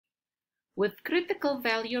With critical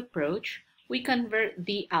value approach, we convert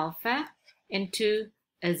the alpha into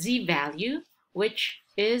a z-value, which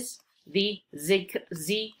is the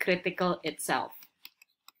z critical itself.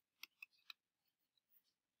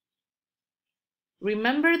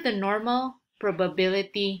 Remember the normal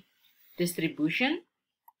probability distribution?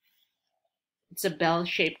 It's a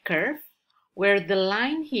bell-shaped curve where the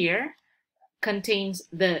line here contains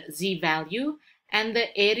the z-value and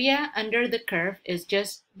the area under the curve is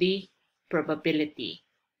just the probability.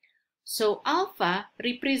 So alpha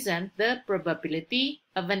represents the probability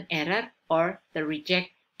of an error or the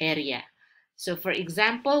reject area. So for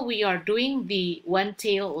example, we are doing the one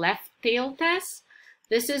tail left tail test.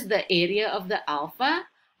 This is the area of the alpha,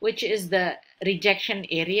 which is the rejection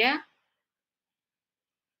area.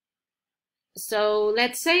 So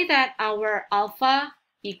let's say that our alpha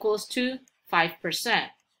equals to 5%.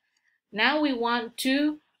 Now we want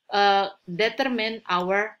to determine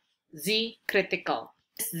our z critical.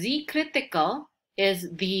 Z critical is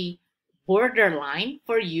the borderline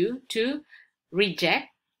for you to reject,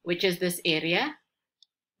 which is this area,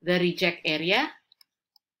 the reject area,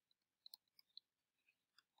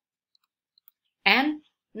 and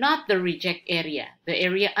not the reject area. The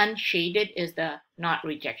area unshaded is the not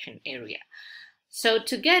rejection area. So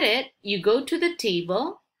to get it, you go to the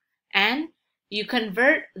table and you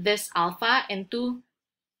convert this alpha into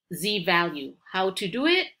z-value. How to do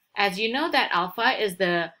it? As you know that alpha is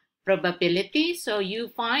the probability, so you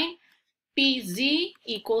find Pz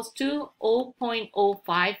equals to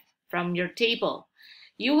 0.05 from your table.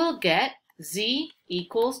 You will get z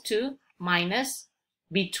equals to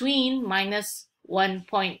between minus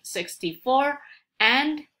 1.64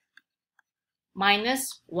 and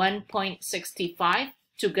minus 1.65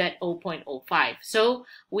 to get 0.05. So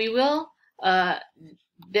we will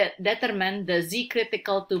determine the z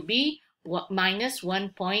critical to be minus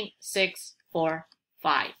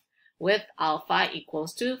 1.645 with alpha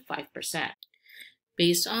equals to 5%.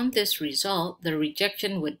 Based on this result, the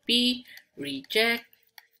rejection would be reject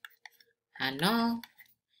null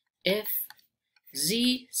if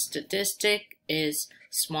z statistic is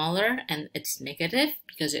smaller and it's negative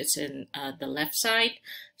because it's in the left side,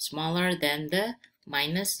 smaller than the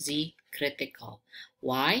minus z critical.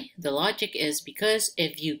 Why? The logic is because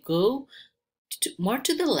if you go more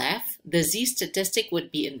to the left, the z statistic would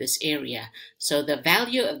be in this area. So the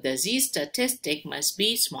value of the z statistic must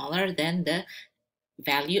be smaller than the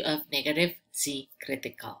value of negative z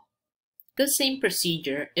critical. The same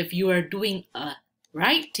procedure, if you are doing a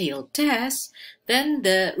right tail test, then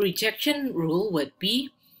the rejection rule would be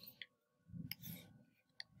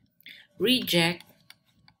reject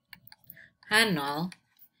null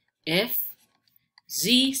if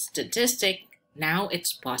z statistic, now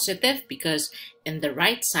it's positive because in the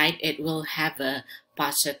right side it will have a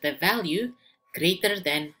positive value greater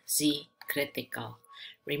than z critical.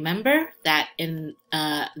 Remember that in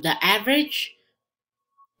the average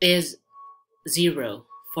is 0.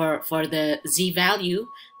 For the z value,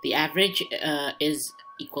 the average is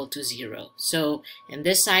equal to 0. So in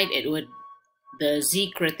this side, the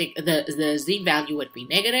z value would be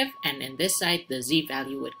negative, and in this side, the z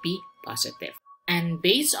value would be positive. And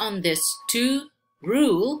based on this two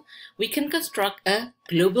rule, we can construct a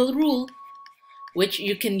global rule, which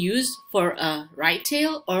you can use for a right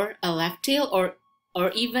tail or a left tail or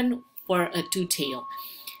even for a two tail.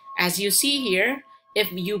 As you see here, if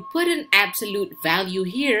you put an absolute value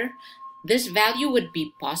here, this value would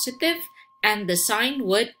be positive and the sign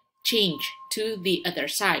would change to the other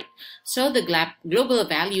side. So the global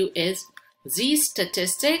value is z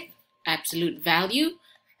statistic, absolute value,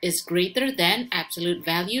 is greater than absolute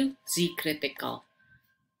value z critical.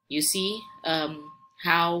 You see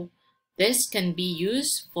how this can be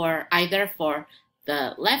used for either for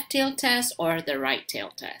the left tail test or the right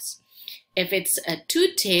tail test. If it's a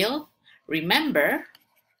two tail, remember,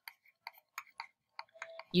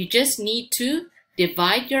 you just need to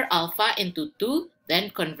divide your alpha into 2, then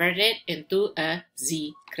convert it into a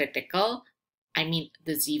z critical,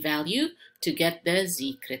 the z value, to get the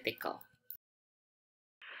z critical.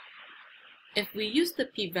 If we use the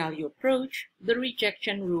p-value approach, the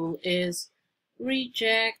rejection rule is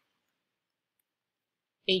reject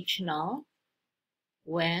h null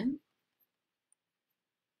when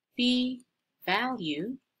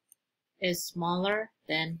p-value is smaller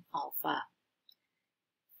than alpha.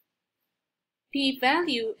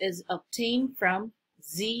 P-value is obtained from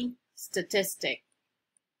z statistic.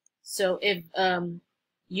 So if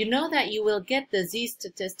you know that you will get the z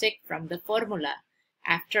statistic from the formula.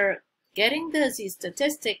 After getting the z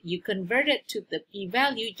statistic, you convert it to the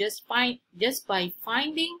p-value just by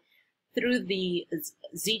finding through the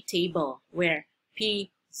z table where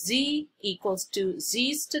pz equals to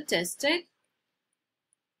z statistic,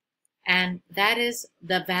 and that is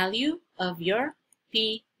the value of your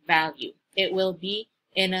p-value. It will be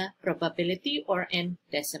in a probability or in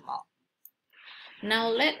decimal. Now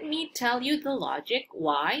let me tell you the logic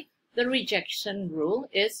why the rejection rule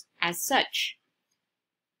is as such.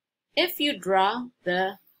 If you draw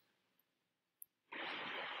the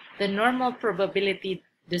normal probability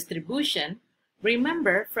distribution,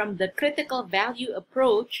 remember from the critical value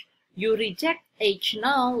approach, you reject H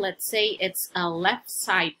null. Let's say it's a left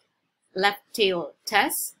tail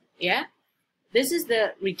test. Yeah, this is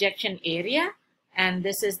the rejection area and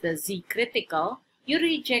this is the Z critical. You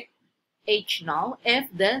reject H null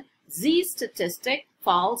if the Z statistic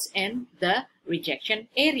falls in the rejection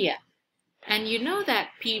area. And you know that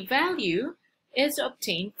p-value is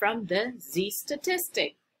obtained from the Z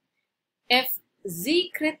statistic. If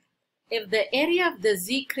the area of the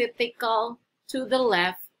Z critical to the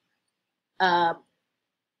left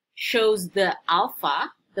shows the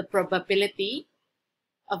alpha, the probability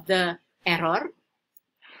of the error,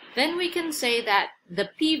 then we can say that the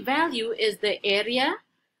p-value is the area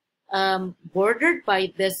bordered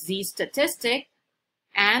by this Z statistic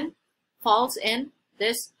and falls in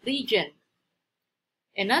this region.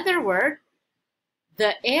 In other words,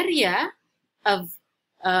 the area of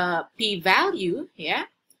p-value,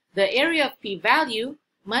 the area of p-value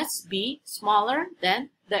must be smaller than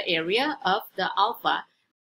the area of the alpha.